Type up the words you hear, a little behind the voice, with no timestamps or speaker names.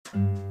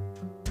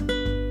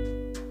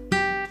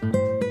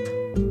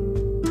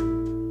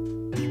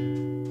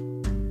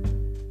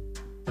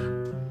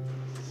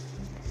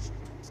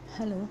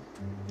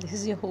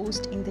your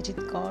host Indrajit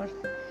Kaur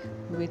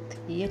with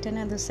yet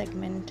another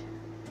segment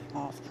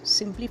of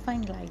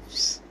Simplifying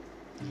Lives.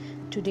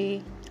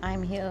 Today I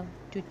am here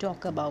to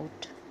talk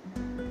about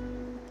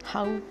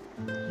how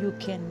you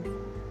can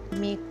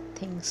make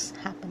things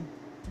happen.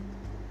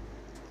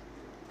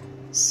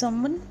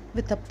 Someone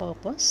with a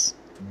purpose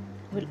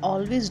will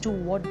always do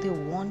what they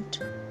want,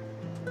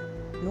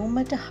 no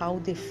matter how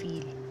they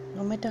feel,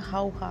 no matter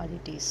how hard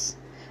it is.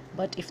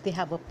 But if they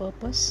have a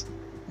purpose,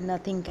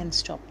 nothing can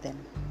stop them.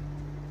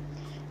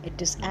 It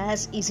is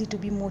as easy to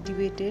be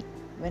motivated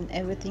when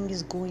everything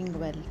is going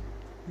well,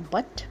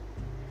 but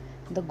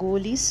the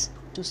goal is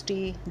to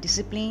stay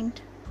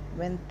disciplined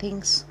when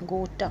things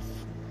go tough,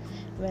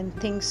 when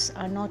things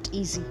are not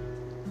easy.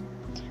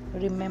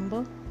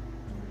 Remember,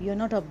 you are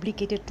not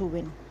obligated to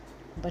win,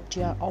 but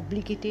you are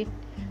obligated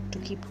to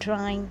keep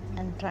trying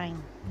and trying,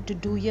 to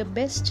do your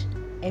best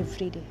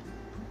every day.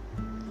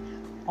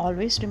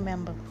 Always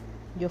remember,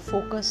 your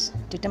focus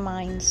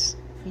determines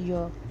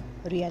your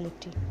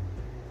reality.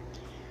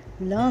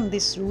 Learn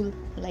this rule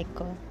like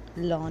a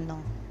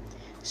learner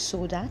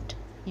so that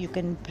you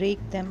can break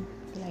them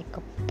like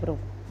a pro.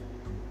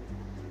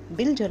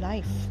 Build your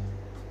life.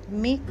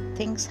 Make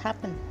things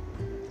happen.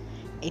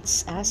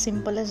 It's as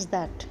simple as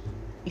that.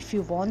 If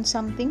you want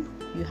something,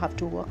 you have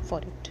to work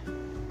for it.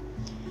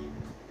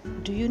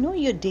 Do you know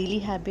your daily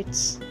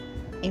habits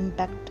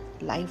impact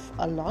life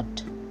a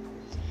lot?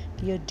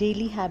 Your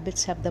daily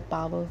habits have the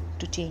power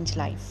to change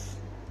life.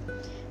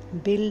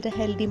 Build a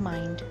healthy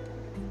mind,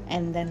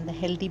 and then the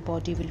healthy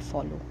body will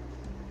follow.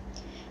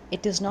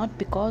 It is not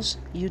because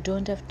you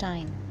don't have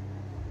time.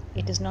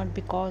 It is not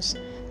because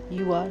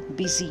you are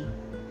busy.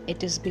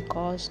 It is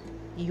because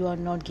you are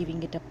not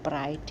giving it a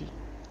priority.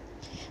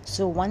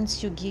 So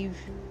once you give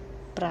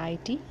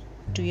priority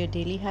to your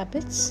daily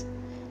habits,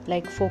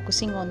 like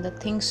focusing on the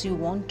things you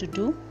want to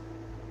do,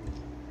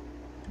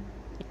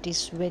 it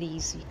is very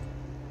easy.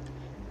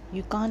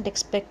 You can't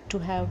expect to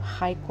have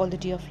high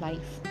quality of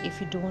life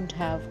if you don't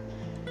have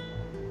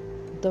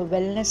the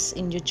wellness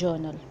in your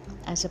journal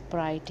as a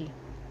priority.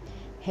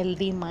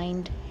 Healthy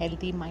mind,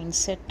 healthy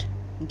mindset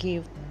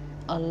give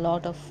a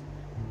lot of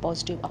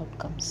positive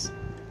outcomes.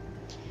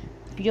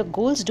 Your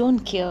goals don't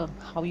care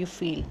how you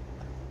feel.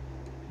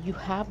 You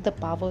have the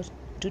power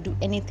to do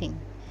anything.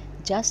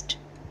 Just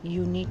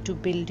you need to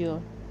build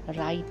your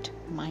right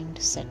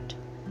mindset.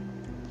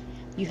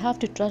 You have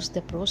to trust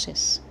the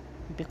process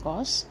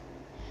because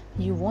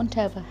you won't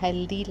have a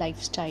healthy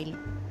lifestyle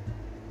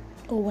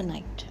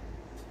overnight.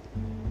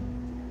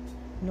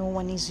 No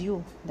one is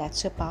you.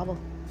 That's your power.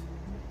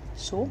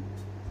 So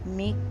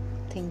make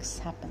things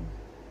happen,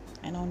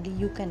 and only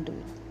you can do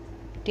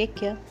it. Take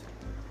care.